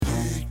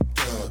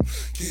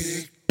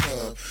geeked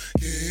up,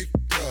 geeked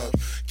up,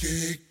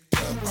 geeked up.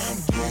 I'm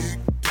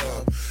geeked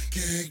up,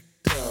 geeked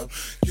up,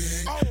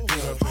 geeked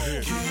up,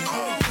 geeked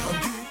up.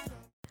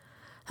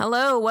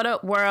 Hello, what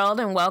up, world,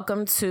 and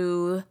welcome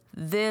to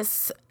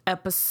this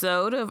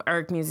episode of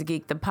Irk Music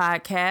Geek, the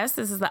podcast.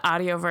 This is the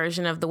audio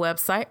version of the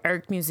website,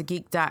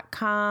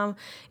 irkmusicgeek.com.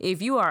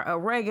 If you are a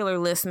regular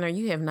listener,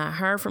 you have not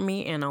heard from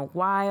me in a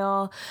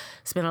while.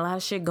 It's been a lot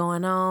of shit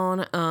going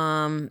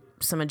on.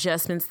 Some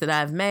adjustments that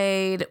I've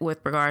made with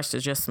regards to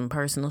just some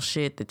personal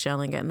shit that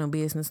y'all ain't got no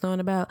business knowing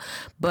about.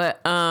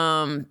 But,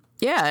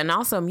 yeah, and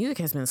also music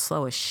has been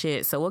slow as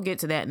shit, so we'll get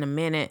to that in a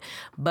minute.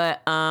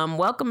 But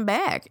welcome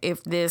back.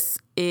 If this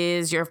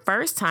is your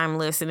first time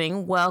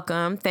listening,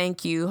 welcome.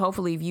 Thank you.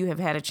 Hopefully you have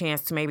had a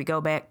chance to maybe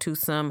go back to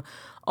some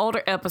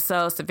older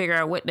episodes to figure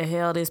out what the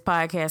hell this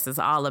podcast is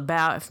all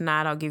about. If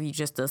not, I'll give you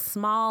just a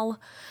small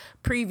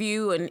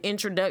preview and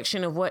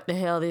introduction of what the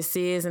hell this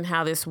is and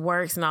how this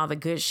works and all the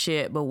good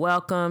shit. But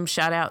welcome.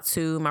 Shout out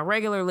to my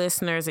regular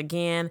listeners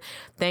again.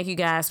 Thank you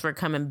guys for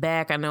coming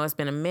back. I know it's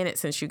been a minute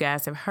since you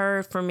guys have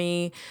heard from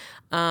me.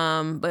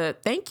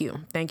 But thank you.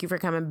 Thank you for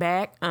coming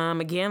back.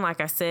 Again,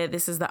 like I said,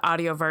 this is the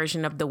audio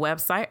version of the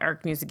website,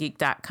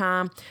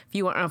 irkmusicgeek.com. If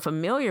you are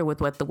unfamiliar with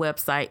what the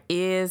website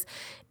is,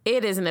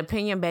 it is an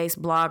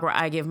opinion-based blog where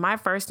I give my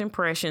first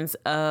impressions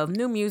of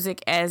new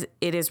music as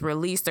it is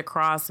released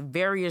across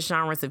various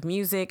genres of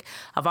music.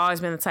 I've always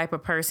been the type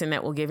of person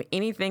that will give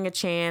anything a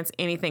chance,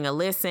 anything a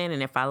listen,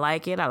 and if I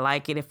like it, I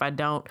like it. If I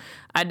don't,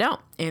 I don't.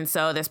 And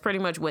so that's pretty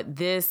much what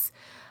this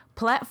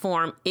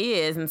platform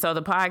is. And so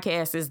the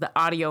podcast is the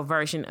audio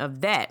version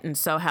of that. And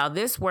so how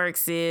this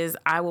works is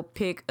I will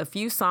pick a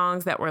few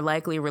songs that were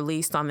likely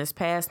released on this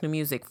past New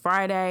Music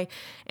Friday,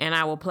 and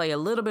I will play a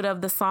little bit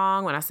of the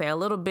song. When I say a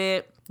little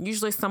bit,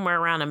 usually somewhere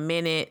around a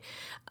minute.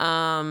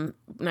 And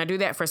I do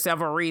that for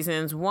several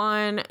reasons.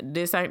 One,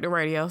 this ain't the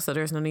radio, so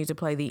there's no need to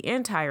play the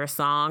entire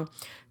song.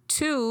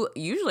 Two,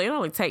 usually it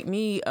only take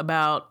me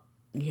about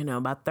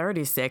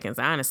 30 seconds,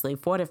 honestly,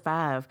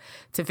 45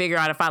 to figure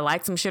out if I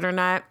like some shit or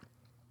not.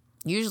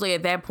 Usually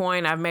at that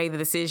point, I've made the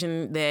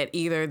decision that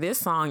either this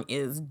song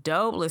is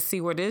dope, let's see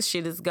where this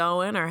shit is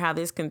going or how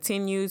this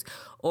continues,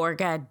 or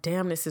God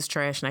damn, this is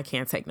trash and I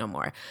can't take no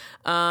more.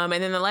 And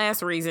then the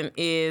last reason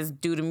is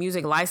due to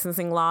music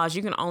licensing laws,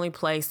 you can only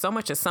play so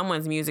much of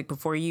someone's music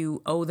before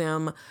you owe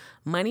them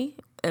money.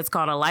 It's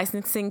called a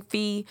licensing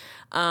fee.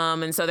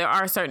 And so there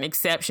are certain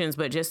exceptions,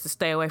 but just to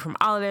stay away from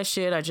all of that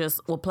shit, I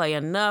just will play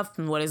enough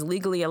and what is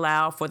legally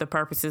allowed for the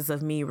purposes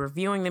of me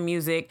reviewing the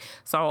music.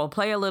 So I will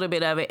play a little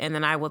bit of it and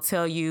then I will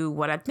tell you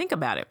what I think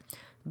about it.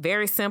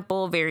 Very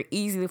simple, very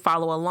easy to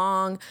follow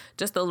along.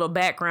 Just a little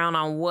background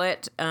on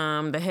what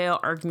the hell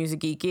Irk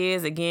Music Geek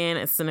is. Again,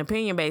 it's an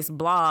opinion-based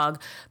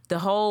blog. The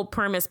whole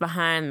premise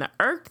behind the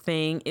Irk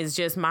thing is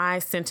just my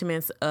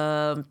sentiments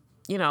of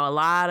a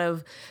lot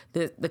of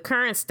the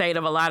current state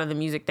of a lot of the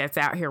music that's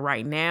out here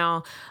right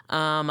now.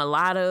 A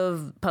lot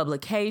of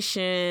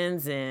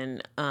publications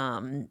and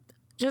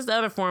just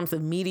other forms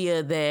of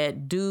media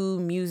that do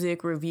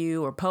music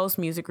review or post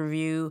music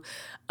review.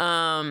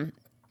 I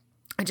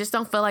just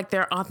don't feel like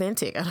they're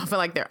authentic. I don't feel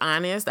like they're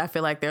honest. I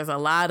feel like there's a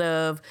lot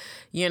of,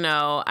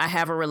 I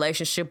have a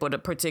relationship with a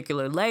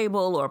particular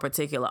label or a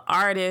particular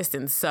artist.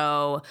 And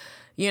so,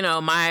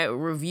 my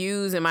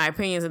reviews and my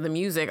opinions of the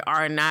music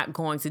are not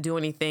going to do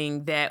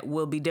anything that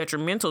will be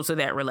detrimental to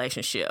that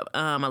relationship.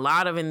 A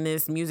lot of in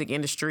this music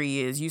industry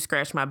is you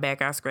scratch my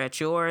back, I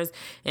scratch yours.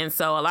 And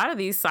so a lot of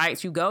these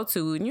sites you go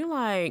to and you're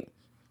like,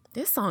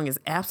 this song is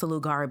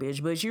absolute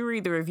garbage, but you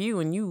read the review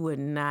and you would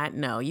not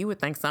know. You would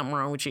think something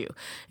wrong with you.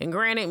 And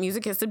granted,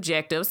 music is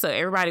subjective, so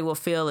everybody will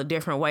feel a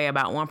different way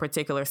about one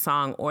particular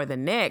song or the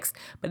next.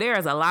 But there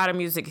is a lot of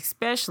music,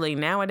 especially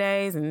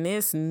nowadays in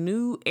this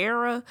new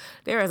era,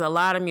 there is a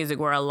lot of music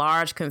where a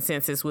large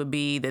consensus would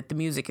be that the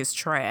music is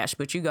trash.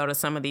 But you go to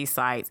some of these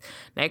sites,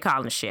 they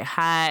calling the shit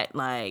hot,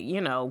 like,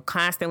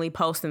 constantly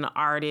posting the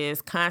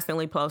artists,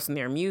 constantly posting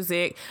their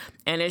music.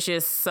 And it's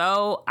just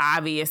so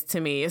obvious to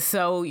me. It's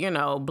so,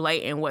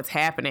 blatant what's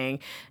happening.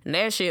 And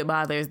that shit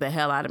bothers the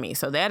hell out of me.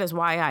 So that is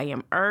why I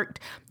am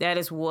irked. That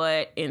is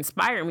what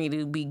inspired me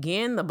to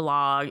begin the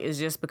blog, is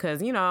just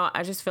because,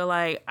 I just feel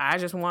like I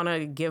just want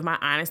to give my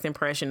honest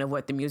impression of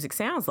what the music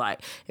sounds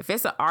like. If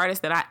it's an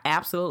artist that I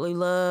absolutely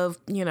love,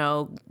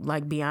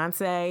 like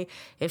Beyonce,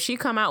 if she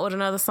come out with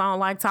another song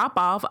like Top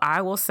Off,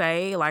 I will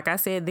say, like I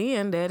said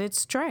then, that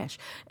it's trash.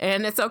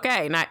 And it's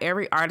okay. Not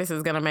every artist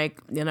is going to make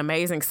an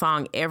amazing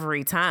song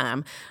every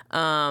time.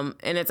 And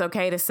it's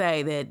okay to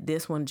say that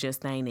this one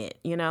just ain't it,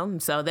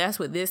 So that's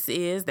what this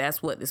is.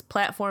 That's what this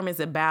platform is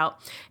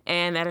about.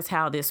 And that is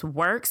how this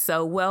works.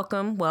 So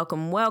welcome. Let's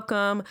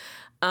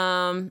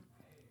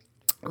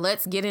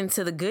get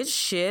into the good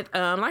shit.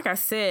 Like I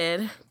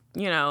said,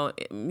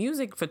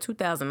 music for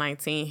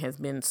 2019 has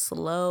been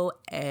slow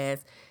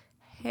as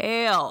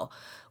hell.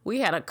 we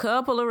had a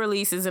couple of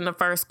releases in the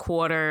first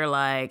quarter,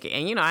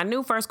 and I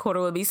knew first quarter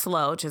would be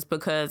slow just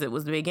because it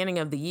was the beginning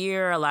of the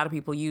year. A lot of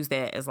people use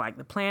that as like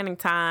the planning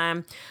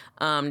time,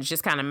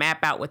 just kind of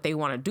map out what they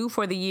want to do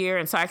for the year.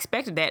 And so I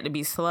expected that to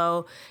be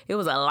slow. It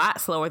was a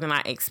lot slower than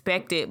I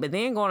expected. But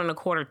then going into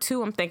quarter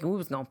two, I'm thinking we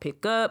was going to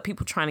pick up,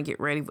 people trying to get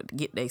ready to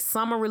get their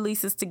summer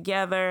releases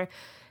together.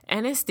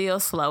 And it's still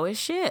slow as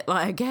shit.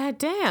 Like,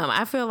 goddamn.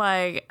 I feel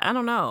like, I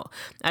don't know.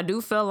 I do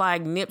feel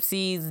like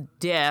Nipsey's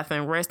death,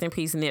 and rest in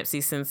peace,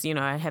 Nipsey, since,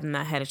 I have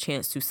not had a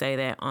chance to say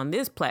that on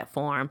this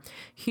platform.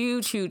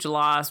 Huge, huge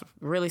loss.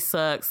 Really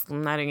sucks.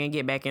 I'm not even going to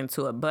get back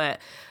into it.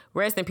 But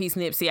rest in peace,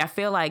 Nipsey. I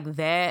feel like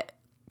that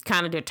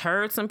kind of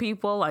deterred some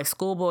people. Like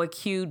Schoolboy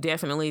Q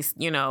definitely,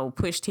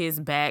 pushed his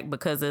back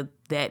because of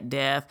that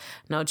death.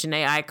 No,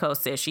 Jhené Aiko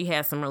said she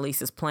had some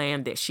releases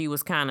planned that she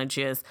was kind of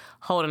just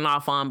holding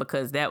off on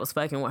because that was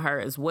fucking with her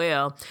as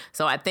well.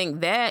 So I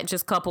think that,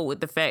 just coupled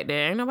with the fact that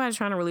ain't nobody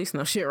trying to release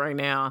no shit right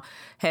now,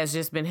 has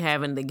just been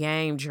having the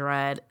game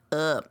dried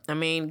up. I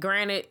mean,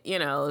 granted,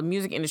 the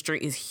music industry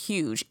is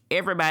huge.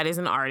 Everybody's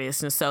an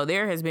artist. And so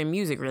there has been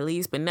music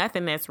released, but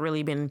nothing that's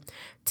really been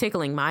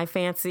tickling my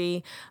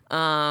fancy.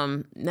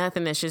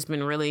 Nothing that's just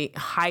been really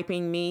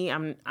hyping me.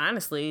 I'm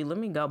honestly, let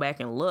me go back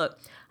and look.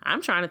 I'm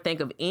trying to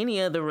think of any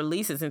of the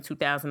releases in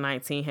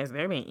 2019. Has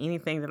there been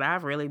anything that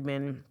I've really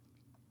been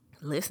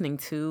listening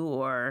to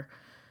or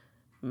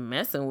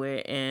messing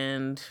with?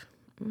 And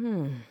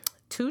 2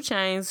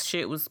 Chainz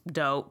shit was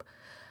dope.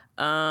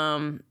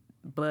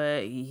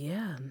 But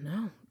yeah,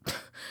 no.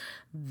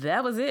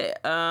 That was it.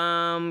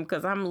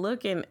 Because I'm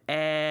looking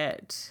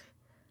at...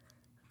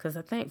 Because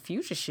I think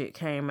Future shit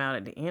came out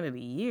at the end of the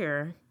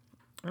year.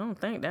 I don't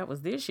think that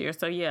was this year.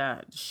 So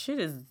yeah, shit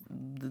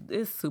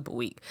is super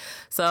weak.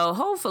 So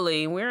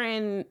hopefully we're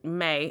in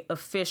May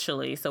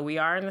officially. So we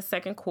are in the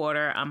second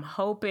quarter. I'm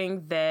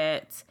hoping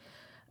that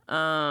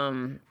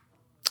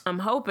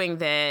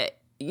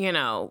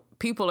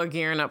people are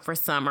gearing up for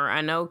summer.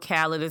 I know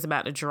Khaled is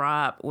about to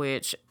drop,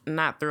 which I'm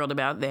not thrilled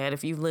about that.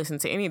 If you've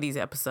listened to any of these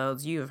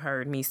episodes, you have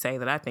heard me say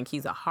that I think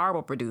he's a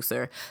horrible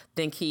producer.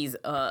 Think he's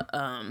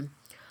a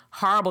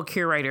horrible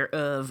curator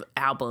of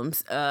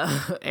albums.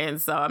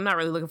 And so I'm not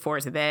really looking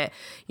forward to that.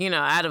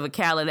 Out of a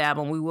Khaled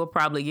album, we will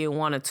probably get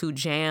 1 or 2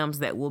 jams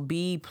that will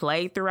be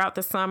played throughout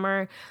the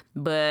summer.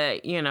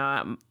 But,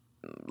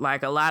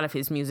 like a lot of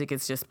his music,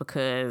 it's just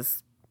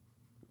because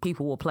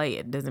people will play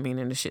it. Doesn't mean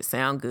that the shit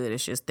sound good.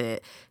 It's just that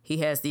he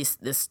has this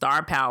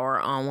star power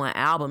on one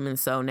album. And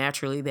so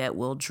naturally that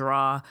will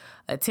draw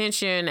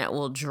attention, that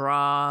will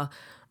draw,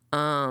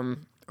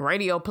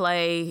 radio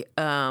play,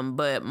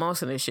 but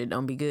most of this shit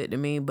don't be good to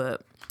me.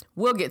 But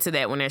we'll get to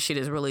that when that shit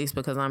is released,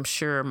 because I'm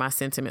sure my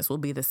sentiments will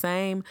be the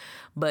same.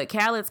 But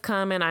Khaled's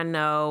coming, I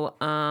know.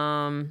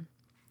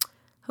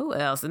 Who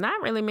else?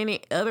 Not really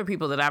many other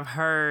people that I've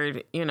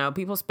heard.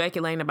 People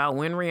speculating about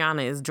when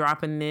Rihanna is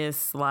dropping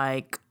this,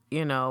 reggae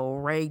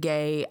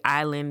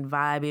island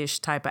vibe-ish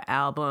type of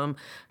album.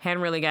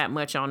 Hadn't really got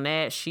much on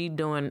that. She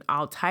doing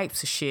all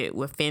types of shit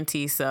with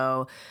Fenty,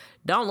 so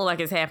don't look like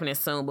it's happening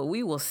soon, but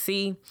we will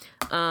see.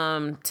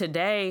 This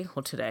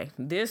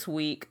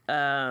week,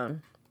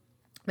 there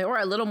were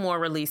a little more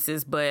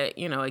releases, but,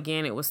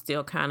 again, it was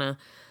still kind of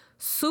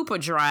super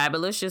dry. But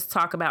let's just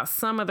talk about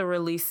some of the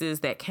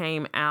releases that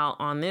came out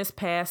on this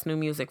past New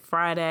Music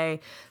Friday.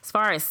 As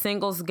far as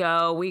singles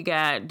go, we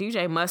got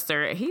DJ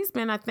Mustard. He's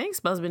been, I think,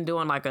 supposed to been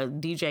doing like a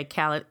DJ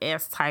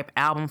Khaled-esque type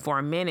album for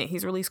a minute.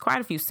 He's released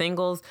quite a few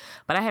singles,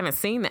 but I haven't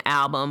seen the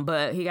album.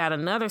 But he got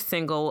another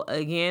single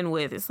again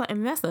with, it's like,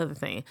 and that's the other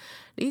thing.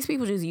 These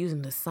people just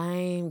using the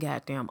same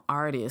goddamn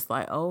artist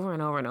like over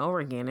and over and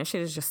over again. That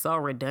shit is just so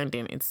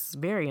redundant. It's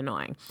very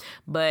annoying.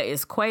 But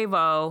it's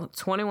Quavo,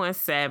 21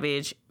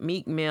 Savage,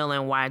 Meek Mill,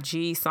 and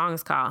YG. Song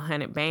is called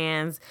 100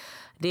 Bands.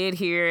 Did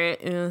hear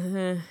it.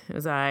 It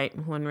was all right.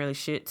 Wasn't really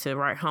shit to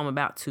write home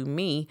about to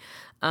me.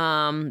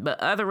 But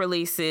other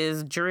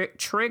releases,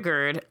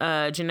 Triggered,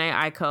 Jhené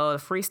Aiko, a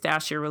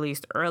freestyle she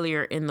released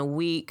earlier in the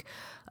week.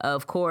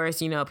 Of course,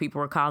 people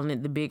were calling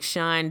it the Big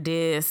Sean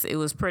diss. It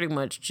was pretty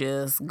much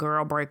just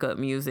girl breakup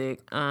music.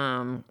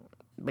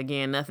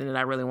 Again, nothing that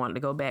I really wanted to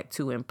go back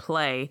to and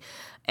play.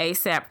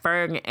 A$AP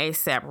Ferg and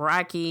A$AP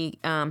Rocky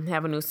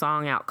have a new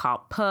song out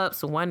called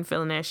Pups. Wasn't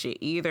feeling that shit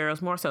either. It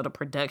was more so the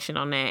production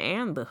on that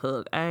and the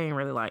hook. I ain't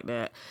really like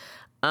that.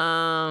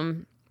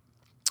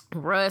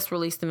 Russ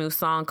released a new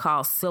song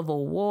called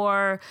Civil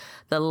War.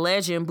 The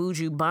legend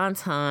Buju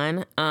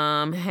Banton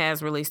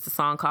has released a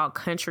song called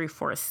Country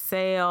for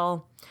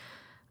Sale.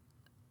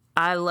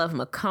 I Love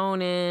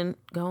McConan,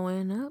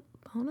 Going Up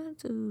on a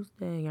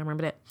Tuesday. I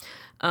remember that.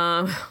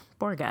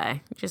 Poor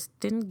guy. Just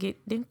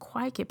didn't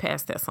quite get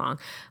past that song.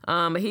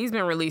 But he's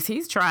been released.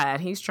 He's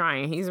trying. He's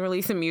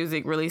releasing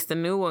music. Released a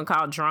new one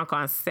called Drunk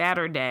on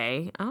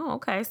Saturday. Oh,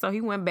 okay. So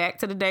he went back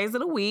to the days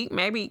of the week.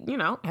 Maybe,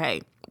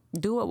 hey,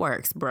 do what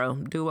works, bro.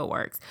 Do what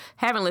works.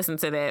 Haven't listened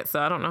to that, so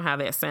I don't know how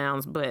that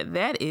sounds, but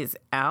that is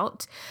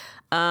out.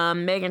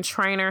 Meghan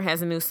Trainor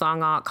has a new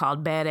song out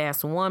called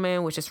Badass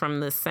Woman, which is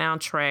from the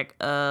soundtrack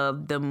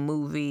of the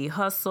movie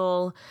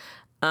Hustle.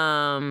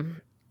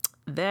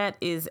 that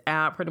is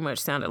out. Pretty much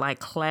sounded like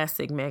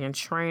classic Meghan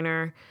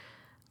Trainor.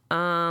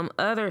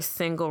 Other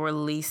single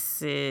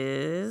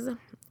releases,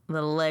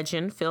 the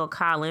legend Phil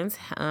Collins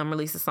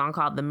released a song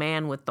called The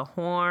Man with the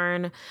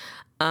Horn.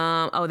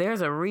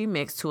 There's a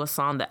remix to a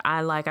song that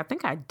I like. I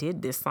think I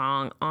did this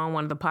song on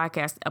one of the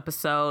podcast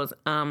episodes.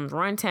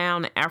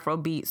 Runtown, the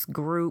Afrobeats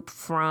group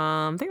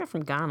I think they're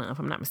from Ghana, if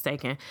I'm not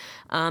mistaken.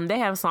 They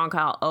have a song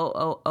called Oh,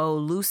 Oh, Oh,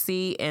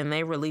 Lucy, and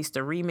they released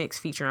a remix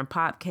featuring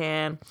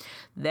Popcan.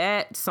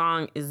 That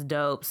song is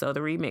dope, so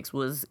the remix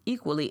was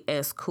equally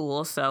as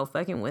cool, so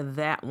fucking with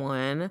that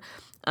one.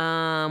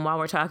 While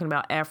we're talking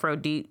about Afro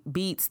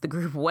beats, the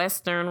group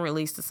Western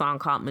released a song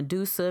called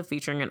Medusa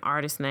featuring an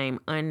artist named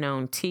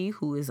Unknown T,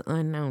 who is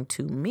unknown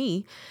to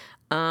me.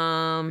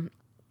 Other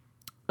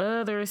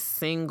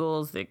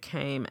singles that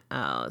came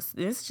out.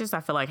 It's just,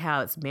 I feel like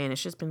how it's been.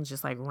 It's just been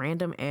just like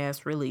random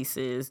ass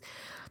releases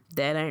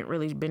that ain't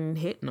really been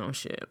hitting on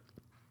shit.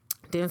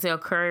 Denzel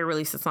Curry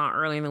released a song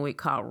early in the week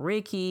called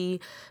Ricky.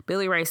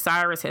 Billy Ray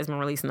Cyrus has been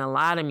releasing a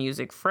lot of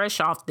music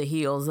fresh off the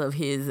heels of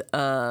his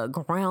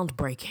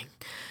groundbreaking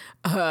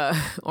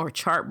or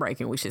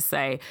chart-breaking, we should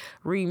say,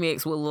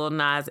 remix with Lil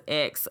Nas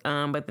X.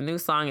 But the new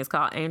song is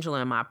called Angel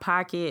in My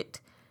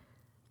Pocket.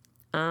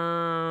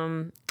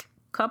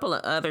 Couple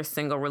of other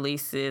single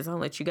releases. I'll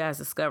let you guys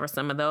discover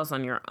some of those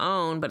on your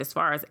own. But as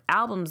far as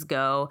albums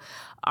go,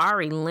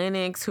 Ari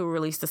Lennox, who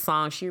released a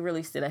song, she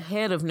released it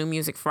ahead of New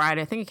Music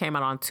Friday. I think it came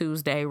out on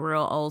Tuesday,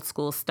 real old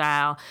school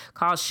style,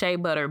 called Shea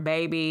Butter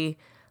Baby.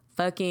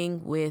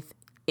 Fucking with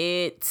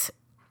it.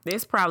 This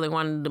is probably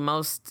one of the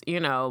most,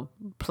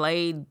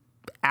 played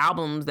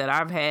albums that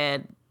I've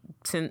had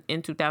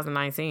in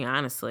 2019,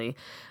 honestly.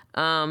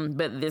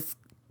 But this,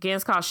 again,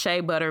 it's called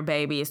Shea Butter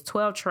Baby. It's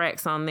 12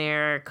 tracks on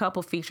there. A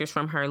couple features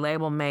from her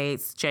label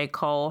mates. J.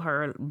 Cole,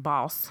 her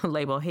boss,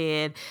 label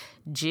head.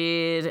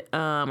 JID,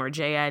 or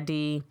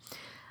JID.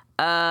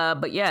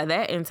 But yeah,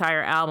 that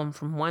entire album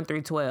from 1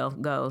 through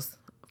 12 goes.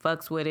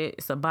 Fucks with it.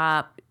 It's a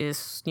bop.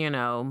 It's,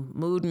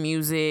 mood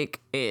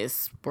music.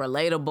 It's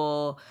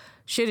relatable.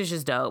 Shit is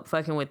just dope.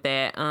 Fucking with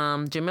that.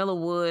 Jamila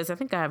Woods, I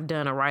think I've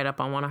done a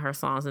write-up on one of her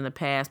songs in the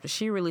past, but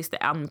she released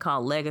the album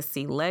called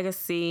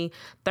Legacy.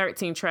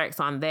 13 tracks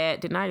on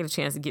that. Did not get a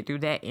chance to get through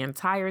that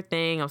entire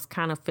thing. I was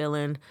kind of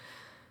feeling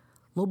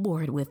a little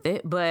bored with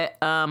it, but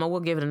I will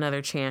give it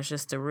another chance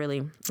just to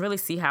really, really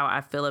see how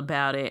I feel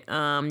about it.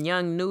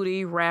 Young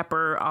Nudie,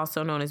 rapper,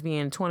 also known as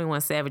being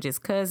 21 Savage's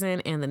cousin,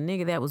 and the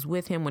nigga that was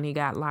with him when he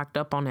got locked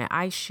up on that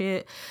ICE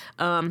shit.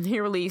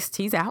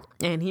 He's out,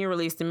 and he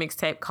released a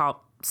mixtape called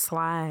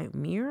Sly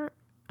Mirror.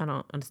 I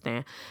don't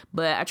understand,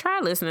 but I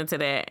tried listening to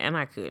that and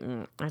I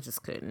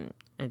just couldn't.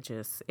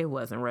 It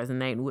wasn't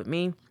resonating with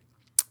me.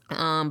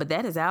 But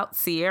that is out.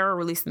 Sierra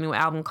released a new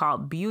album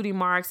called Beauty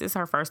Marks. It's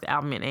her first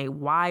album in a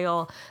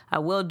while. I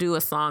will do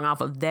a song off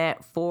of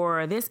that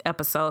for this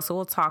episode, so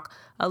we'll talk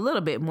a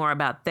little bit more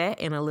about that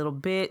in a little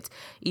bit.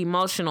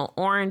 Emotional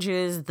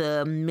Oranges,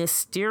 the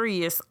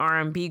mysterious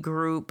R&B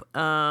group,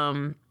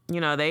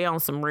 they on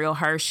some real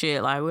her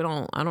shit. Like,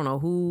 I don't know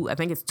who. I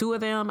think it's two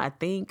of them. I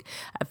think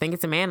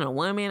it's a man and a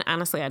woman.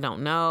 Honestly, I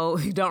don't know.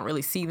 You don't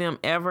really see them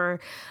ever.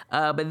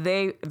 But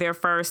their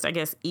first, I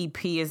guess,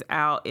 EP is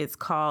out. It's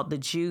called The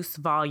Juice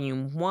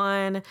Volume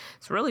 1.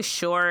 It's really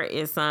short.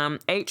 It's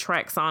 8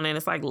 tracks on it.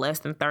 It's like less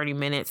than 30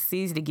 minutes. It's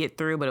easy to get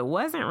through, but it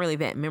wasn't really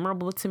that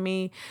memorable to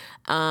me.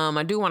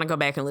 I do want to go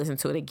back and listen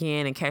to it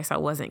again in case I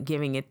wasn't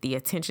giving it the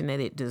attention that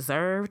it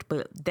deserved.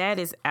 But that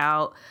is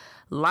out.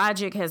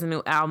 Logic has a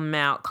new album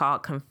out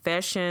called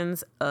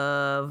Confessions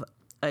of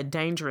a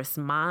Dangerous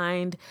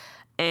Mind,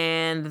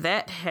 and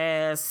that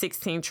has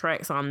 16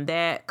 tracks on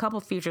that. Couple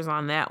features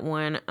on that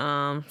one.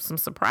 Some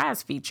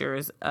surprise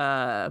features.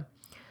 Gucci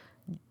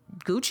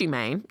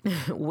Mane,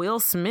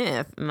 Will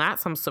Smith, not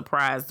some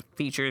surprise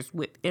features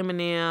with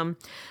Eminem.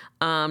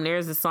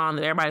 There's a song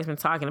that everybody's been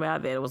talking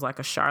about that it was like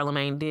a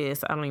Charlemagne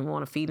diss. I don't even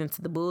want to feed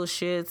into the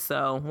bullshit,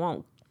 so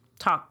won't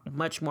talk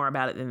much more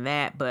about it than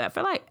that. But I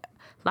feel like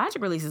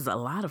Logic releases a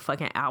lot of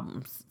fucking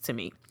albums to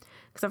me.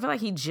 Because I feel like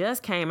he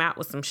just came out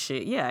with some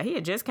shit. Yeah, he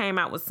had just came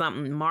out with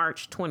something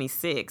March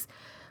 26th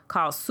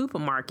called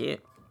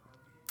Supermarket.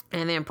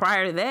 And then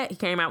prior to that, he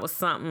came out with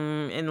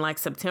something in like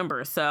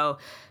September. So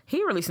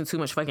he releasing too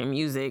much fucking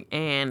music.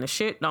 And the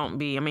shit don't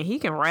be... he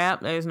can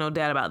rap. There's no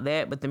doubt about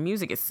that. But the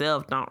music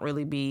itself don't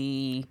really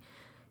be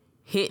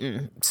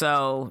hitting.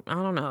 So, I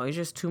don't know. It's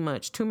just too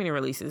much. Too many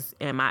releases,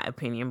 in my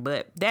opinion.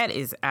 But that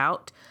is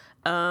out.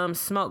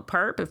 Smoke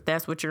Perp, if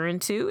that's what you're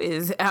into,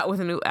 is out with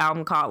a new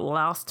album called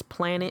Lost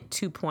Planet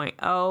 2.0.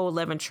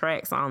 11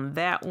 tracks on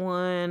that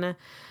one.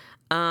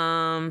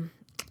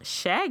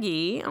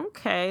 Shaggy,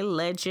 okay,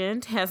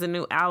 legend, has a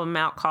new album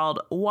out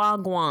called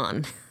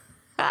Wagwan.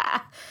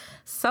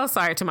 So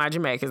sorry to my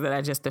Jamaicans that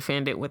I just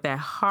offended with that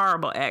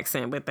horrible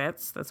accent, but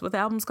that's what the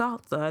album's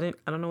called. So I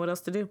don't know what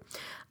else to do.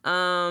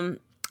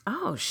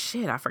 Oh,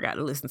 shit, I forgot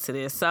to listen to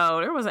this.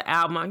 So there was an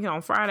album,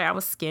 on Friday I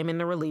was skimming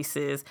the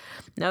releases.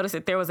 Noticed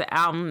that there was an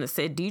album that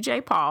said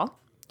DJ Paul,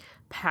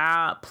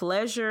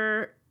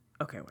 Pleasure.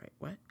 Okay, wait,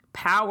 what?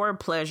 Power,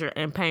 Pleasure,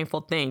 and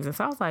Painful Things. And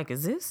so I was like,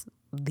 is this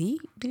the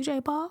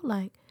DJ Paul?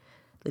 Like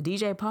the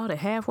DJ Paul that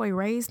halfway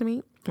raised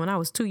me when I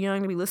was too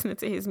young to be listening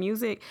to his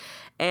music.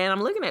 And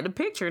I'm looking at the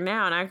picture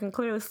now and I can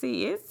clearly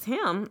see it's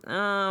him.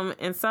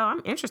 And so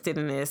I'm interested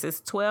in this.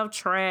 It's 12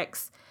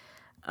 tracks.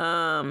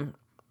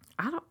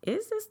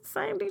 Is this the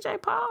same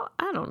DJ Paul?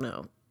 I don't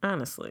know,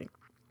 honestly.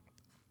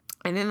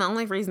 And then the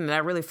only reason that I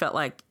really felt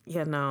like,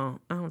 I don't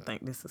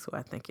think this is who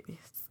I think it is.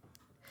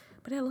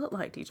 But it looked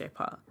like DJ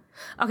Paul.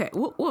 Okay,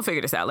 we'll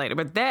figure this out later.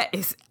 But that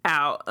is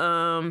out.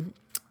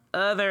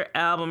 Other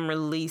album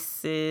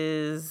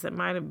releases, that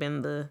might have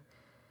been the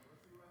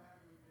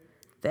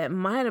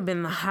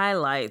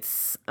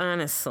highlights,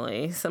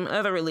 honestly. Some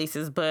other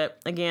releases, but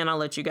again, I'll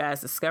let you guys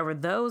discover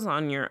those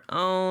on your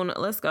own.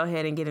 Let's go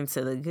ahead and get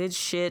into the good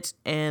shit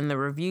and the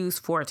reviews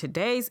for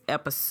today's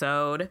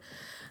episode.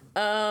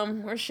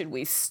 Where should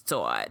we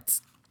start?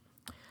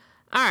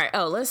 All right.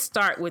 Let's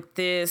start with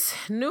this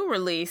new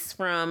release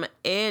from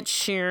Ed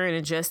Sheeran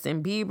and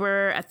Justin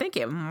Bieber. I think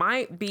it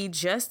might be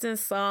Justin's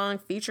song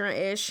featuring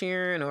Ed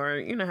Sheeran, or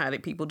you know how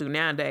people do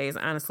nowadays.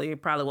 Honestly,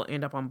 it probably will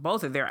end up on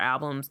both of their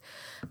albums.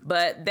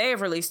 But they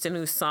have released a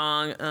new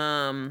song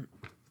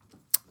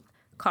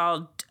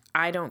called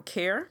I Don't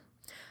Care.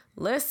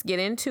 Let's get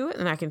into it,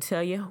 and I can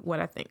tell you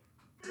what I think.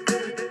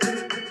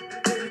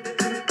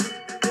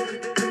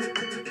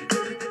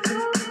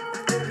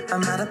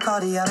 I'm at a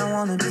party I don't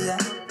wanna be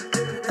at,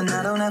 and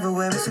I don't ever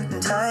wear a suit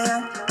and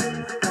tie.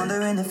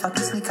 Wondering if I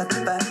can sneak out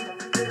the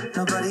back.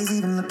 Nobody's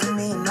even looking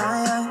me in my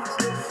eyes.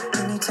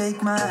 Can you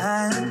take my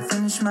hand,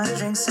 finish my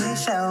drink, say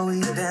shall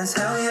we dance?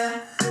 Hell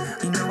yeah.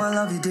 You know I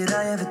love you, did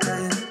I ever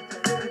tell you?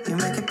 You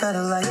make it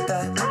better like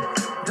that.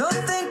 Don't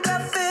think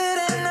I fit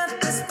in at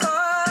this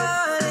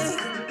party.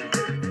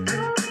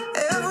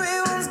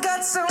 Everyone's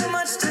got so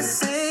much to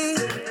say.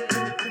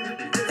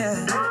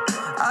 Yeah,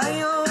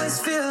 I always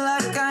feel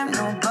like I'm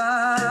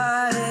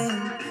nobody.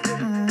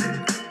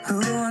 Who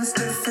wants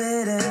to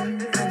fit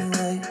in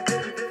anyway?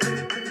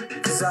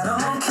 'Cause I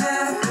don't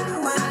care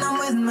when I'm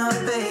with my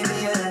baby,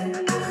 yeah.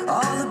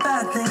 All the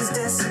bad things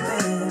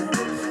disappear.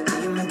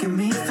 You're making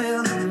me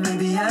feel that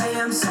maybe I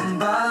am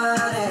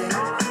somebody.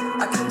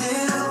 I can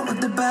deal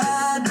with the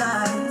bad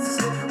nights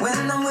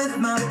when I'm with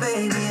my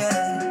baby,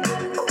 yeah.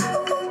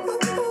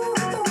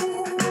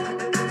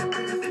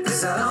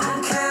 'Cause I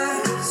don't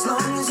care as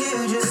long as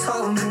you just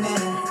hold me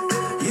near.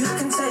 You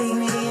can take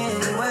me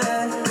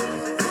anywhere.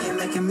 You're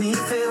making me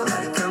feel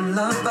like I'm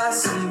loved by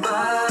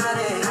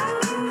somebody.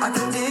 I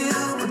can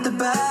deal with the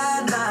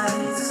bad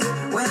nights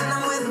when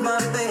I'm with my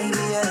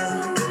baby, yeah.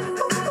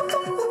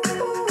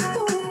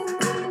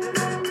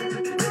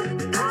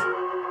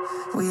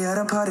 We at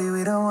a party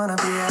we don't wanna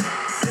be at.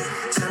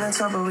 Trying to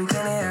talk but we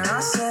can't hear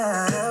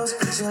ourselves.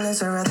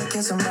 Pictureless, I'd rather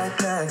kiss them right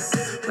back.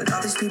 With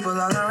all these people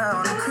all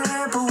around, I'm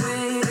crippled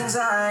with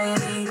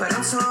anxiety. But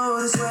I'm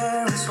told it's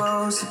where I'm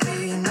supposed to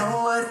be. You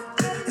know what?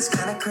 It's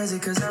kinda crazy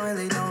 'cause I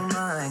really don't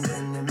mind.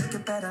 Can you make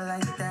it better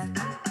like that?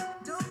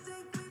 Don't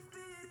think we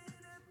fit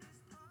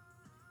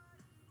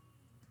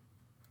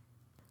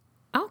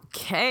in.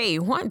 Okay,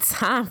 one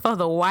time for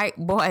the white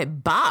boy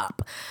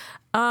bop.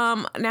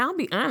 Now I'll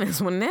be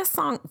honest, when that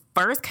song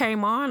first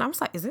came on, I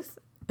was like, is this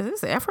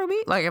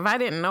Afrobeat? Like, if I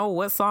didn't know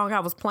what song I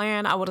was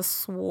playing, I would have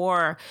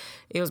swore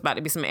it was about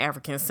to be some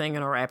Africans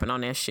singing or rapping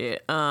on that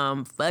shit.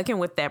 Fucking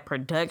with that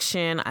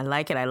production, I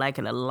like it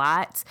a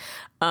lot.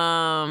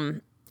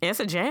 It's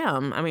a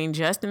jam. I mean,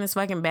 Justin is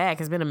fucking back.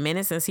 It's been a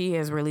minute since he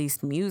has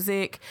released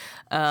music.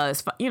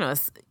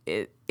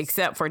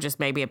 Except for just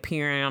maybe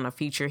appearing on a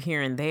feature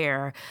here and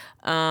there.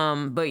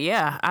 But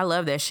yeah, I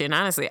love that shit. And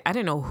honestly, I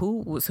didn't know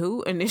who was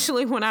who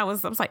initially when I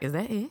was like, is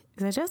that it?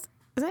 Is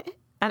that it?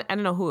 I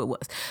didn't know who it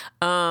was.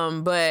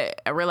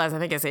 But I realized I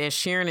think it said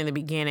Sheeran in the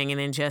beginning,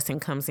 and then Justin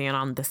comes in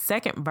on the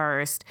second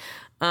verse.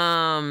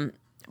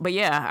 But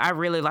yeah, I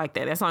really like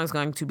that. That song is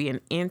going to be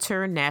an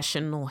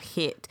international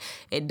hit.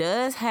 It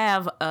does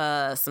have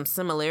some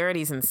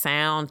similarities in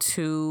sound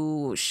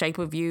to Shape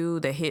of You,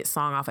 the hit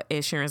song off of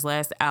Ed Sheeran's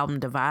last album,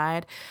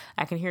 Divide.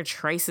 I can hear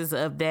traces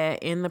of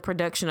that in the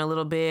production a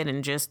little bit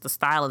and just the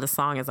style of the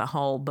song as a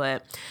whole.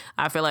 But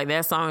I feel like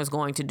that song is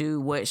going to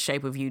do what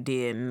Shape of You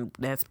did, and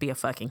that's be a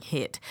fucking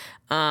hit.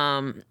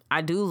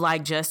 I do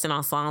like Justin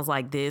on songs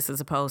like this as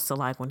opposed to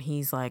like when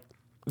he's like,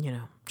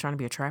 trying to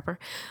be a trapper.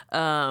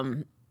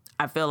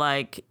 I feel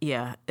like,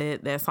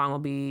 that song will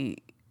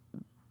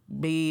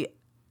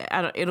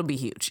it'll be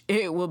huge.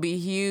 It will be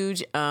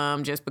huge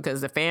just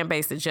because the fan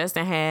base that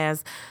Justin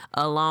has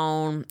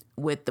alone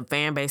with the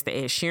fan base that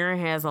Ed Sheeran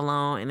has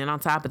alone, and then on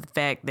top of the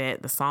fact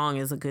that the song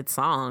is a good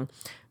song,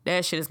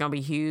 that shit is going to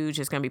be huge.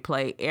 It's going to be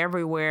played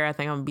everywhere. I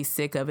think I'm going to be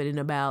sick of it in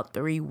about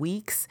 3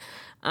 weeks.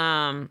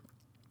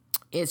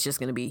 It's just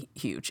going to be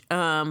huge.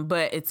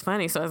 But it's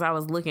funny. So as I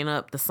was looking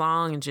up the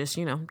song and just,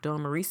 doing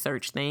my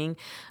research thing,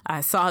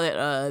 I saw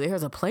that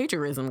there's a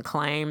plagiarism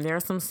claim.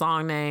 There's some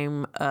song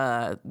name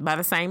by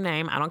the same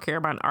name. I don't care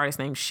about an artist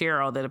named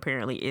Cheryl that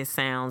apparently it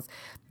sounds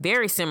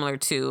very similar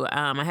to.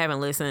 I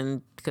haven't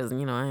listened because,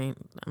 I'm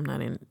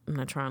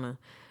not trying to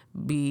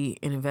be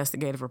an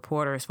investigative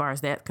reporter as far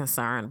as that's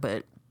concerned.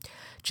 But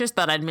just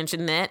thought I'd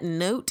mention that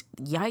note.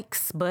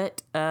 Yikes.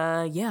 But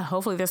yeah,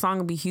 hopefully their song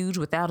will be huge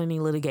without any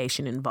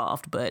litigation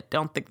involved. But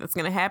don't think that's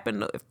going to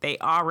happen if they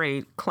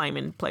already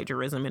claiming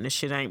plagiarism and the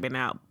shit ain't been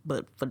out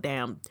but for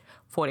damn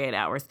 48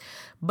 hours.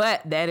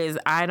 But that is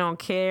I Don't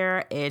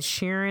Care, Ed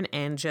Sheeran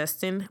and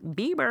Justin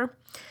Bieber.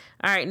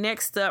 All right,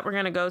 next up, we're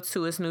going to go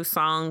to his new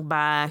song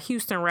by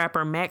Houston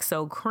rapper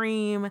Maxo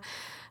Cream.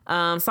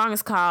 Song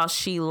is called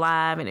She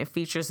Live, and it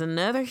features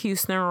another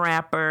Houston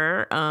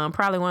rapper,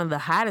 probably one of the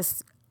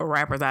hottest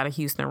rappers out of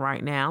Houston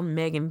right now,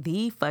 Megan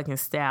Thee fucking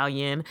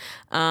Stallion.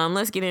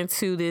 Let's get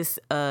into this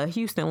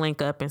Houston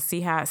link up and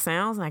see how it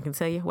sounds, and I can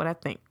tell you what I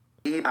think.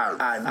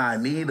 I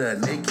need a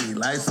Nicki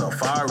like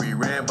Safari,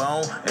 red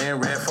bone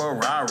and red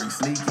Ferrari,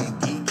 sneaking,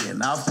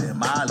 geeking off the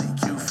Molly,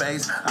 cute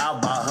face. I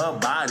bought her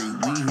body.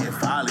 We hit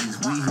Follies,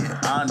 we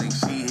hit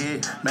Onyx, she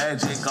hit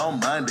Magic on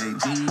Monday.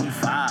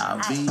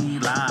 G5 V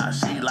Live,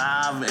 she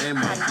live and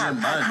making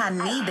money. I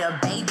need a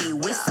baby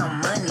with some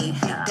money,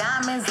 big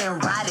diamonds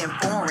and riding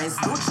foreigns.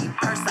 Gucci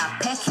purse, I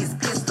pack his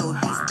pistol.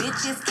 These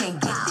bitches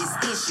can't get this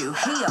issue.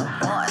 He a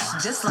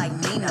boss, just like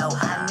Nino.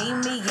 I need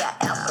me a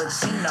Al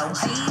Pacino.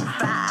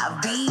 G5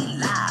 V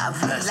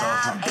Live, we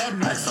live and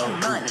making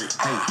money.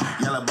 Hey,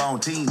 yellow bone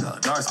Tina,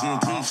 dark skin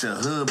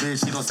Keisha, hood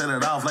bitch, she gon' set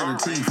it off like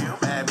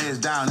Latifah. Bad bitch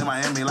down in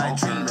Miami like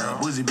Trina.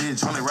 Bougie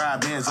bitch only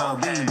ride Benz or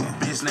Beamer.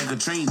 Bitch named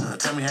Katrina,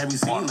 tell me have you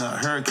seen her?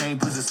 Hurricane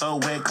pussy so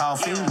wet called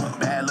FEMA.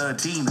 Bad little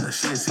Tina,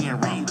 she seeing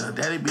Rita.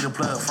 Daddy be the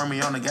plug for me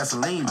on the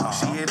gasoline.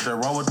 She hit the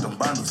road with them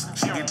bundles.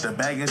 She get the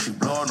bag and she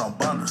blow it on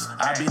bundles.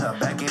 I beat her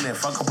back in and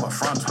fuck up her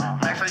frontal.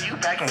 Max, are you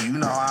packing? You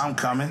know I'm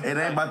coming. It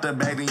ain't about the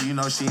bag, then you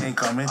know she ain't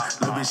coming.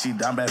 Little bitch, she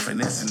down bad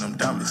finessing them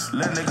dummies.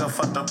 Little nigga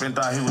fucked up and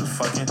thought he was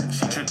fucking.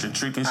 She tricked the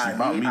trick and she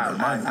bought me the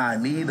money. I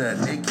need a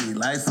Nicki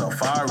like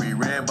Safari,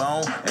 red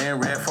bone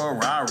and red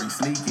Ferrari,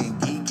 sneaking,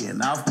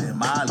 geeking off the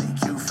Molly,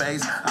 cute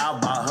face. I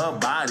bought her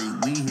body.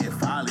 We hit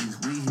Follies,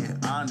 we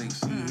hit Onyx,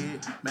 she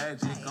hit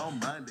Magic on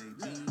Monday.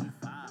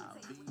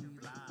 G5, V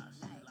Live,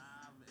 she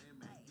live and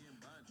making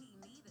money.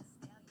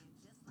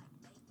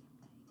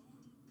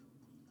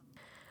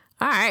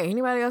 All right,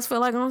 anybody else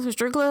feel like going to the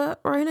strip club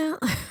right now?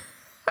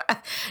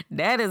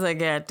 That is a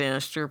goddamn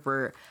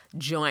stripper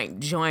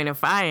joint.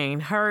 If I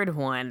ain't heard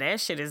one, that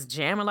shit is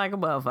jamming like a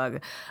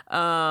motherfucker.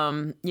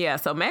 Yeah,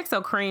 so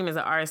Maxo Cream is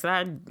an artist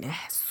that I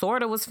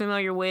sort of was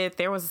familiar with.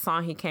 There was a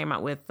song he came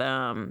out with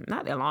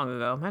not that long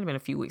ago, might have been a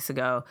few weeks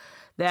ago.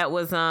 That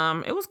was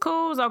it was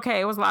cool, it was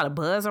okay. It was a lot of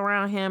buzz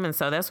around him, and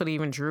so that's what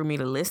even drew me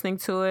to listening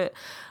to it.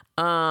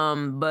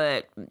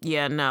 But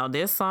yeah, no,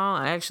 this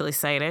song, I actually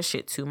say that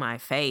shit to my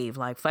fave.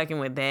 Like, fucking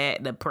with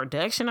that, the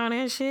production on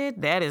that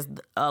shit, that is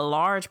a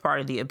large part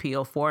of the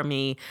appeal for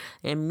me.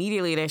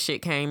 Immediately that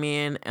shit came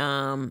in,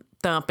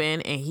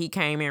 thumping, and he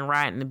came in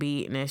riding the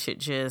beat, and that shit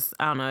just,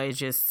 I don't know, it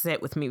just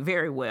set with me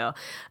very well.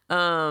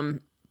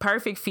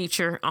 Perfect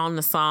feature on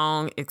the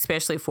song,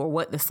 especially for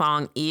what the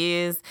song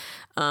is.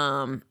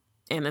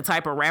 And the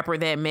type of rapper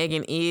that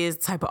Megan is,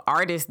 type of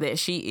artist that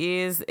she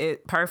is,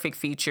 perfect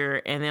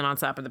feature. And then on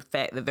top of the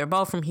fact that they're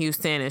both from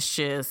Houston, it's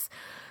just,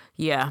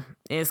 yeah,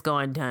 it's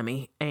going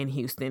dummy in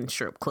Houston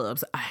strip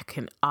clubs. I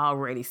can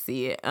already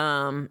see it.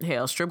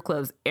 Hell, strip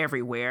clubs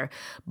everywhere.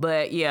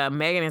 But yeah,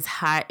 Megan is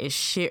hot as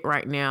shit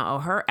right now. Oh,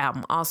 her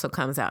album also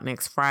comes out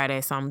next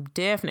Friday, so I'm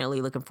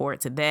definitely looking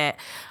forward to that.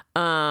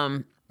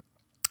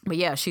 But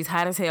yeah, she's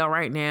hot as hell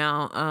right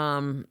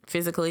now,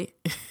 physically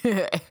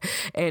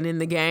and in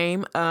the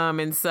game.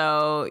 And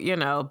so, you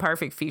know,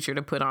 perfect feature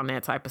to put on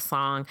that type of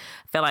song.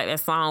 I feel like that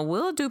song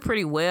will do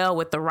pretty well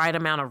with the right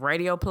amount of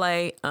radio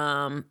play.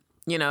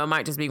 You know, it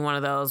might just be one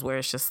of those where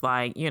it's just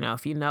like, you know,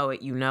 if you know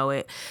it, you know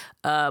it.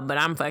 But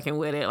I'm fucking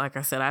with it. Like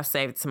I said, I've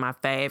saved it to my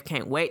fave.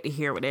 Can't wait to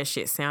hear what that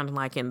shit sounded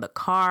like in the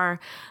car.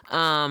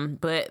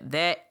 But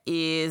that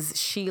is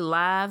She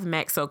Live,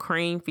 Maxo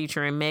Cream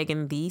featuring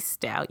Megan Thee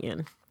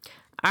Stallion.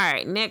 All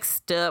right,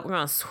 next up, we're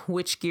going to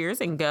switch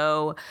gears and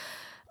go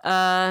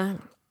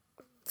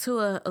to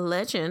a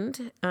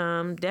legend,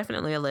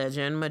 definitely a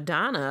legend.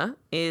 Madonna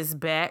is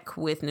back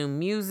with new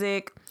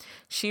music.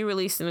 She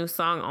released a new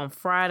song on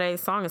Friday. The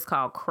song is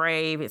called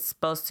Crave. It's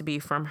supposed to be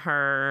from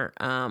her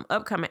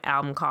upcoming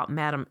album called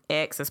Madam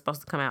X. It's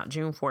supposed to come out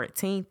June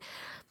 14th.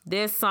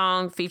 This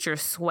song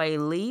features Sway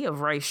Lee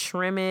of Ray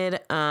Shremmerd.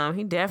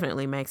 He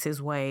definitely makes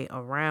his way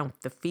around with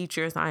the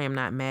features. I am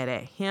not mad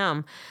at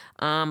him.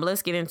 But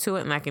let's get into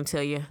it, and I can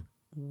tell you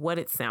what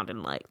it sounded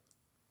like.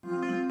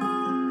 I'm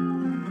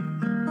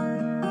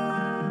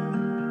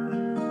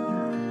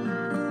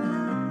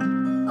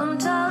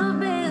tired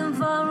of being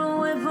far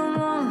away from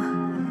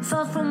home,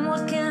 far from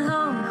what can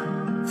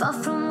harm, far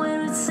from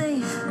where it's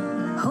safe.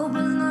 Hope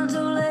it's not too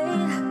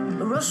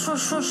late. Rush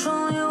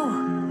on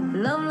you.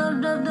 Love,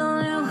 on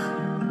you.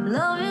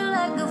 Love you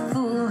like a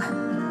fool.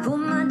 Put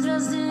my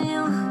trust in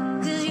you.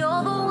 Cause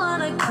you're the one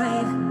I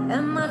crave.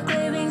 And my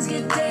cravings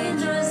get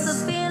dangerous. The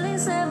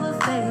feelings never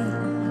fade.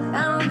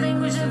 I don't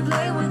think we should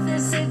play with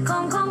this. Say,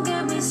 come,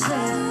 get me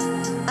straight.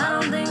 I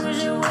don't think we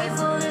should wait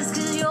for this.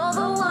 Cause you're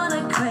the one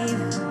I crave.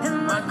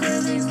 And my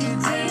cravings get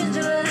dangerous.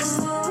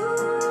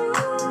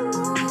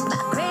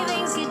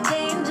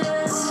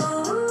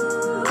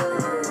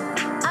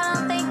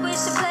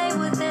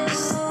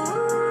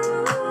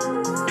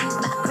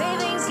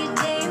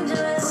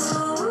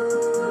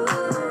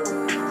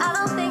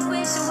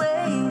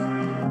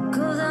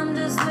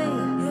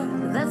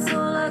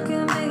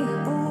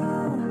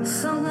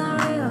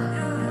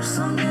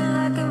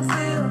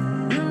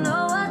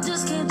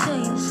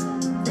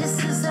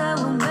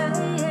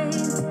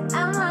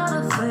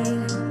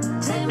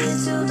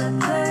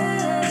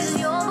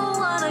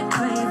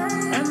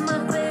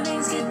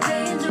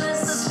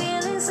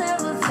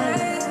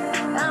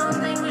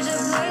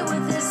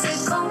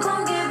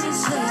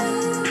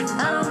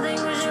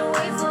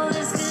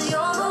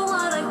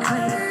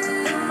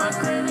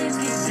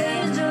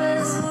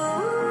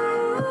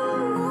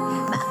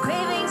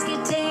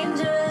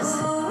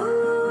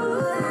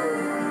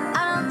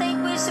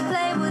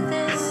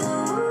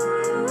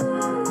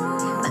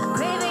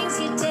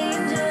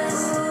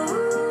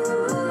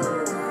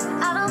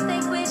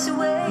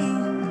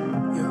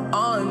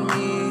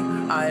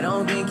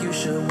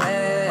 your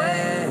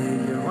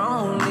way. You're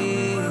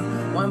only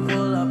one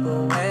pull up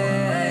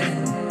away.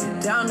 You're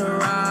down to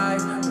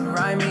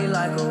ride me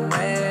like a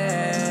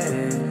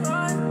wave.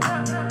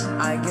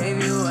 I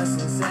gave you a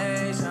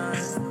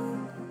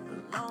sensation.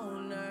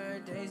 Loner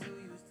days you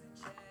used to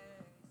chase.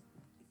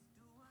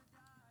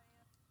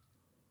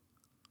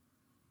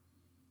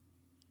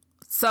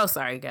 So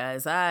sorry,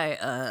 guys.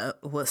 I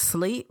was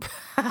asleep.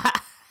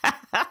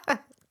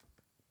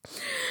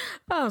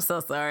 I'm so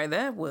sorry.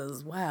 That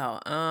was wow.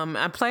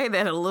 I played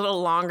that a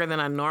little longer than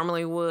I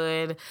normally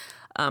would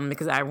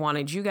because I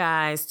wanted you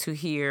guys to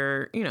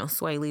hear,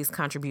 Swae Lee's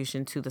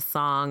contribution to the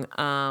song.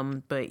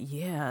 But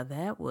yeah,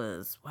 that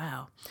was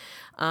wow.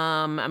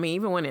 I mean,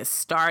 even when it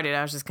started,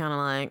 I was just kind of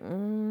like,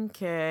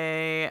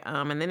 okay.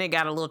 And then it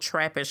got a little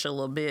trappish a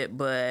little bit,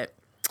 but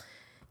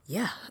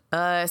yeah,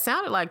 it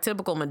sounded like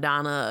typical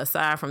Madonna,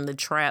 aside from the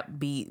trap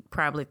beat,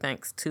 probably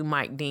thanks to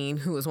Mike Dean,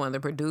 who was one of the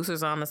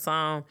producers on the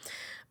song.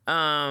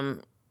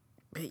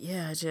 But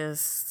yeah, I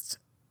just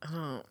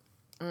know.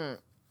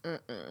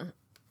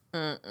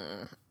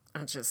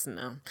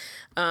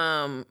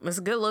 It's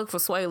a good look for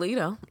Swae Lee,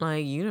 though.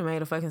 Like, you done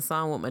made a fucking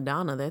song with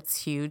Madonna.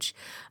 That's huge.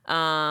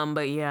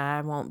 But yeah,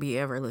 I won't be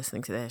ever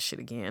listening to that shit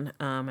again.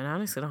 And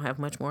honestly, I don't have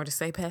much more to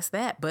say past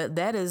that. But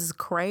that is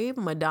Crave,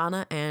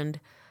 Madonna, and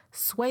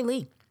Swae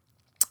Lee.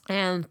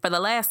 And for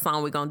the last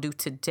song we're going to do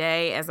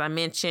today, as I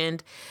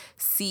mentioned,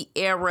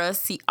 Ciara,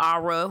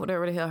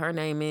 whatever the hell her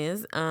name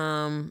is,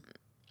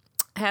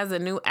 has a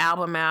new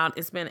album out.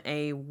 It's been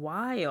a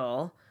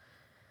while.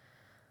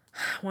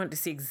 I wanted to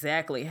see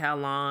exactly how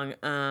long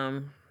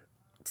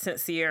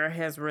since Ciara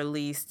has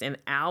released an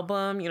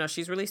album.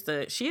 She had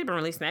been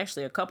releasing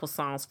actually a couple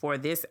songs for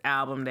this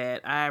album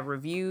that I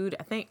reviewed.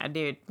 I think I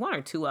did one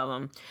or two of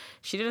them.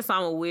 She did a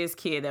song with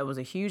Wizkid that was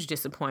a huge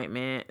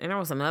disappointment. And there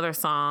was another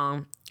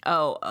song,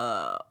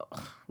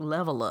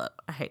 Level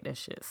Up. I hate that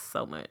shit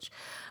so much.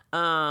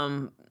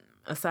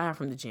 Aside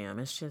from the gym,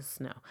 it's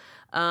just no.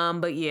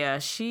 But yeah,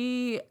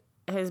 she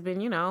has been,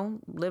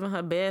 living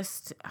her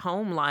best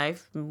home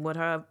life with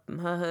her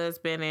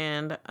husband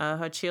and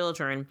her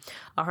children.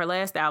 Her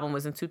last album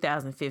was in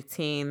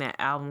 2015. That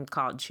album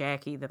called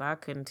Jackie that I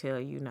couldn't tell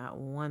you not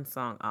one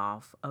song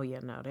off. Oh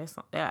yeah, no, that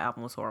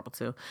album was horrible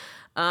too.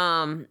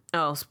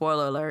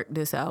 Spoiler alert,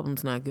 this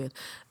album's not good.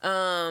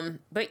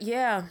 But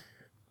yeah.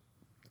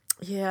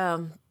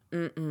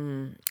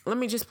 Let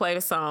me just play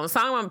the song. The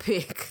song I'm gonna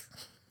pick.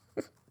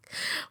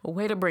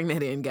 Way to bring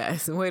that in,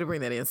 guys. Way to bring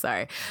that in.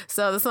 Sorry.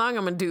 So the song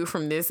I'm going to do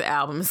from this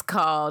album is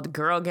called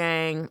Girl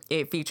Gang.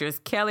 It features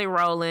Kelly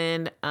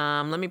Rowland.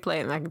 Let me play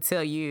it and I can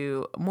tell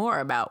you more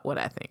about what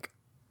I think.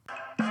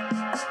 Girl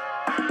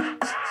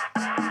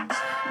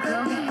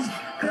gang,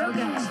 girl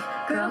gang,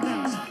 girl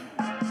gang.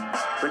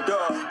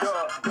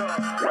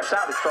 Watch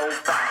out, it's so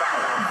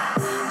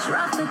fire.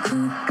 Drop the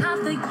coupe,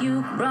 cop the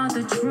you, brought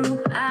the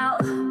troop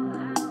out.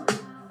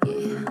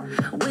 Yeah,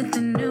 with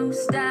the new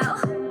style.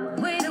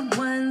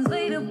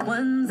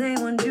 Ones they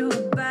want you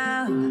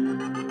about.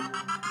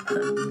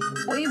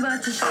 We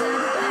about to share.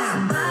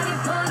 Somebody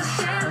pour the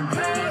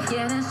champagne.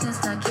 Yeah, that's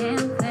just our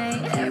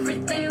campaign.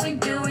 Everything we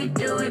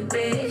do it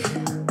big.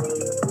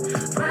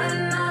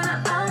 Riding on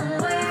our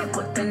own way,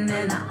 whipping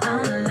in our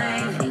own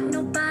lane. Ain't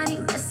nobody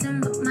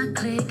messing with my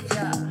clique.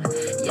 Yeah.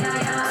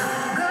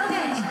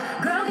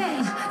 Girl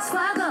gang,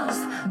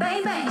 swaggos,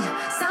 bang bang,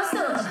 sauce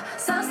up,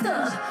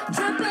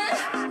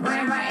 dripping,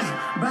 rain,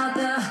 brought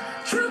the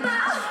troop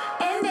out.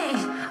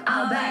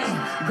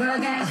 Girl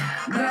gang,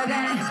 girl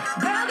gang,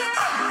 girl gang,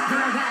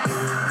 girl gang,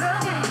 girl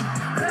gang,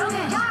 girl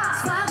gang,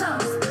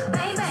 swallows,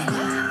 bang bang,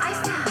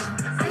 iced out,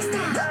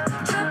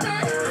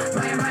 drippin',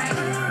 rain,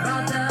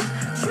 brought the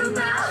troop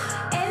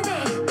out, and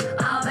they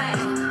all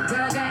bang.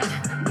 Girl gang,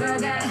 girl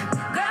gang,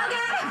 girl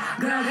gang,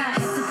 girl gang.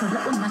 Had to pull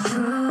up with my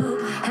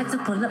troop, had to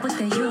pull up with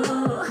the you.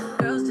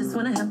 Girls just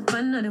wanna have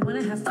fun, no, they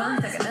wanna have fun,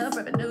 stacking up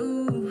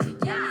revenue.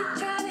 Yeah,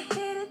 try to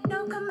hit it,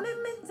 no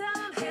commitment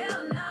time,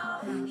 hell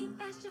no. He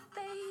asked your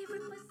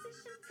favorite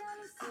position.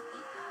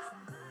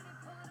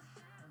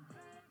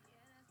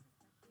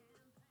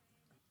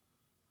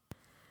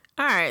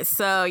 All right,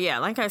 so yeah,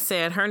 like I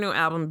said, her new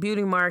album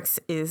Beauty Marks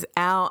is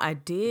out. I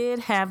did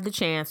have the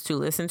chance to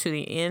listen to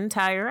the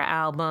entire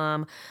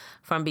album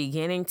from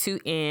beginning to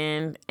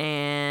end,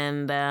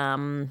 and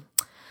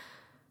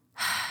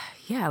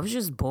yeah, I was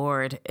just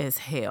bored as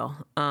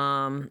hell.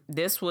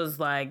 This was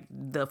like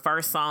the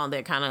first song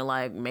that kind of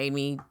like made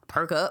me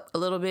perk up a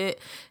little bit,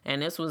 and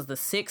this was the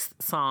 6th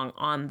song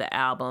on the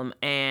album,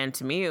 and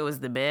to me it was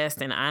the best.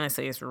 And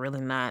honestly, it's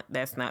really not.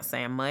 That's not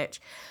saying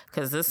much,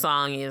 because this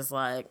song is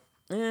like,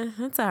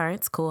 it's all right.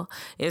 It's cool.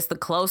 It's the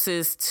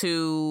closest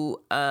to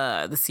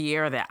the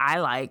Ciara that I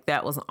like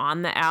that was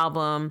on the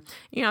album.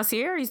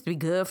 Ciara used to be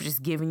good for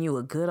just giving you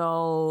a good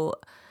old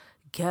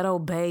ghetto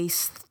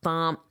bass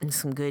thump and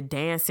some good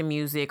dancing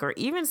music, or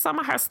even some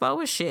of her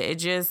slowest shit. It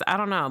just, I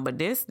don't know, but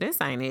this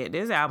ain't it.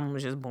 This album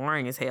was just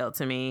boring as hell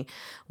to me.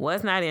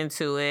 Was not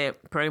into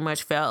it. Pretty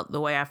much felt the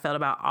way I felt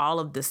about all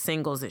of the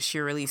singles that she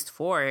released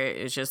for it.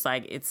 It's just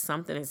like, it's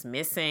something that's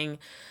missing.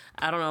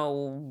 I don't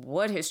know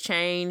what has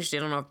changed. I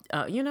don't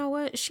know. You know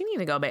what? She need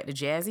to go back to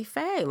Jazzy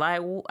Faye.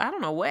 Like, I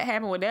don't know what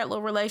happened with that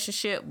little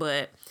relationship,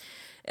 but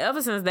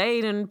ever since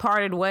they done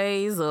parted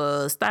ways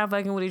or stopped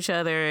fucking with each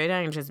other, it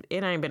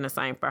ain't been the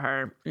same for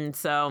her. And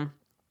so,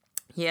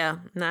 yeah,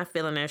 not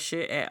feeling that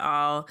shit at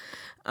all.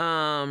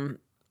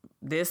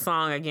 This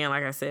song, again,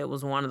 like I said,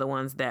 was one of the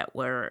ones that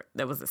was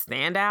a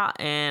standout.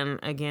 And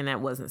again,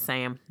 that wasn't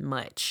saying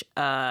much.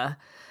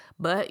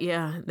 But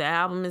yeah, the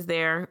album is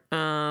there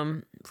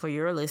for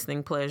your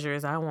listening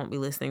pleasures. I won't be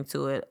listening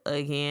to it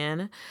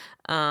again.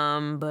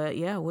 But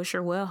yeah, wish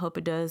her well. Hope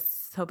it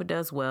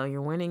does well.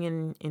 You're winning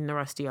in the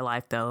rest of your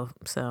life though,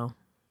 so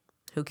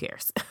who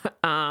cares?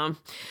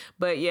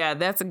 But yeah,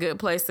 that's a good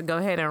place to go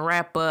ahead and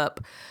wrap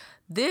up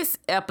this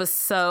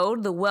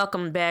episode, the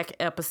welcome back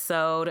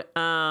episode.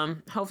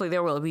 Hopefully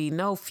there will be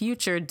no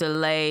future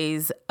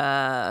delays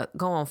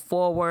going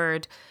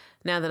forward.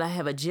 Now that I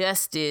have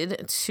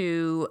adjusted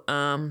to,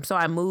 so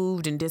I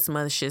moved and did some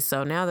other shit.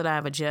 So now that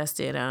I've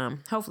adjusted,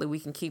 hopefully we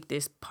can keep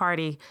this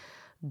party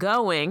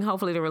going.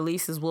 Hopefully the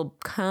releases will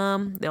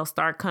come. They'll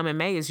start coming.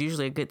 May is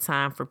usually a good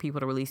time for people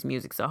to release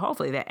music. So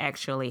hopefully that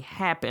actually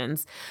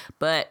happens.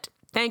 But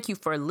thank you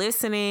for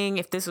listening.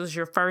 If this was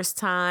your first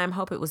time,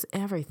 hope it was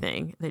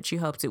everything that you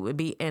hoped it would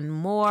be and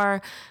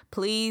more.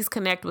 Please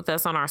connect with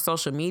us on our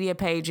social media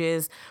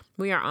pages.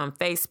 We are on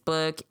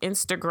Facebook,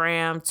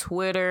 Instagram,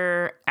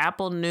 Twitter,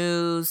 Apple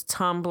News,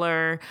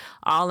 Tumblr,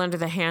 all under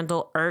the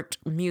handle Irked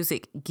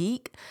Music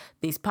Geek.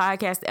 These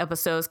podcast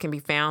episodes can be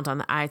found on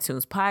the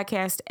iTunes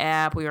podcast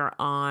app. We are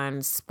on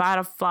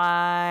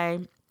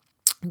Spotify,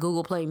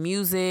 Google Play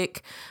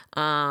Music,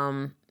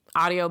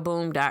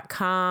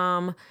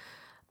 audioboom.com.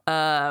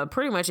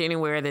 Pretty much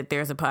anywhere that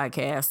there's a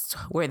podcast,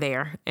 we're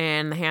there.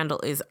 And the handle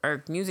is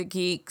Irked Music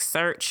Geek.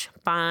 Search,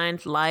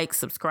 find, like,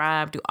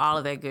 subscribe, do all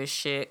of that good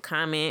shit.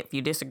 Comment if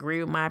you disagree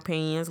with my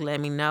opinions,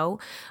 let me know.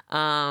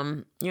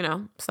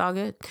 It's all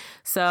good.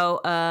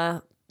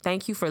 So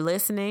thank you for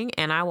listening,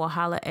 and I will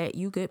holla at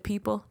you good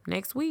people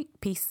next week.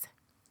 Peace.